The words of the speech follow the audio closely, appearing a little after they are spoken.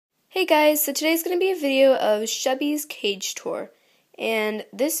Hey guys, so today's going to be a video of Shubby's cage tour, and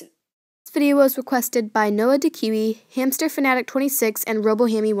this video was requested by Noah DeKiwi, Hamster Fanatic 26, and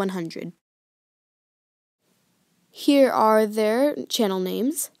RoboHammy100. Here are their channel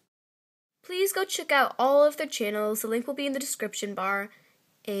names. Please go check out all of their channels, the link will be in the description bar,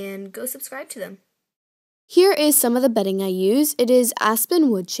 and go subscribe to them. Here is some of the bedding I use. It is aspen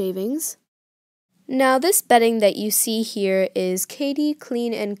wood shavings. Now this bedding that you see here is Katie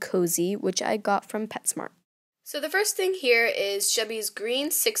Clean and Cozy, which I got from PetSmart. So the first thing here is Shubby's green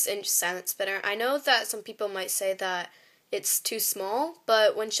 6-inch silent spinner. I know that some people might say that it's too small,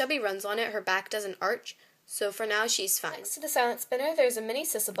 but when Shubby runs on it, her back doesn't arch, so for now she's fine. Next to the silent spinner, there's a mini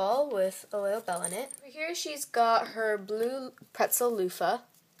sissy ball with a little bell in it. Over here she's got her blue pretzel loofah.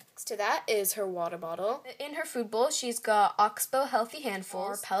 Next to that is her water bottle. In her food bowl, she's got Oxbow Healthy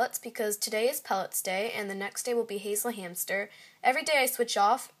Handfuls, or pellets, because today is Pellets Day, and the next day will be Hazel Hamster. Every day I switch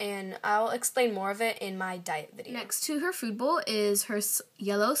off, and I'll explain more of it in my diet video. Next to her food bowl is her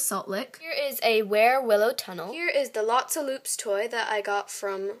yellow salt lick. Here is a Wear Willow Tunnel. Here is the Lots of Loops toy that I got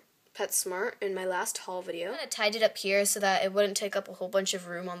from PetSmart in my last haul video. I tied it up here so that it wouldn't take up a whole bunch of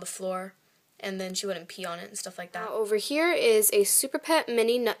room on the floor, and then she wouldn't pee on it and stuff like that. Now over here is a Super Pet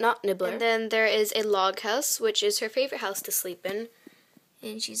Mini Nut Knot Nibbler. And then there is a log house, which is her favorite house to sleep in.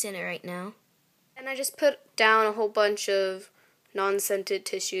 And she's in it right now. And I just put down a whole bunch of non-scented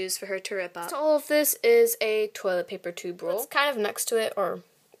tissues for her to rip up. So all of this is a toilet paper tube roll. What's kind of next to it, or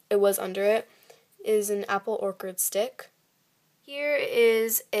it was under it, is an apple orchard stick. Here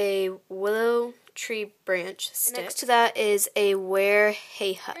is a willow tree branch stick. And next to that is a Wear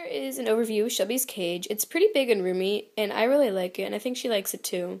Hay Hut. Here is an overview of Shubby's cage. It's pretty big and roomy, and I really like it, and I think she likes it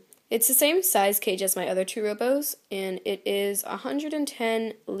too. It's the same size cage as my other two robos, and it is a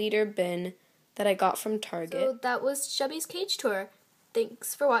 110-liter bin that I got from Target. So that was Shubby's cage tour.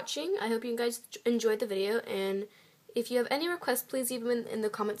 Thanks for watching. I hope you guys enjoyed the video, and if you have any requests, please leave them in the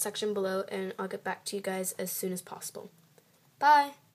comment section below, and I'll get back to you guys as soon as possible. Bye!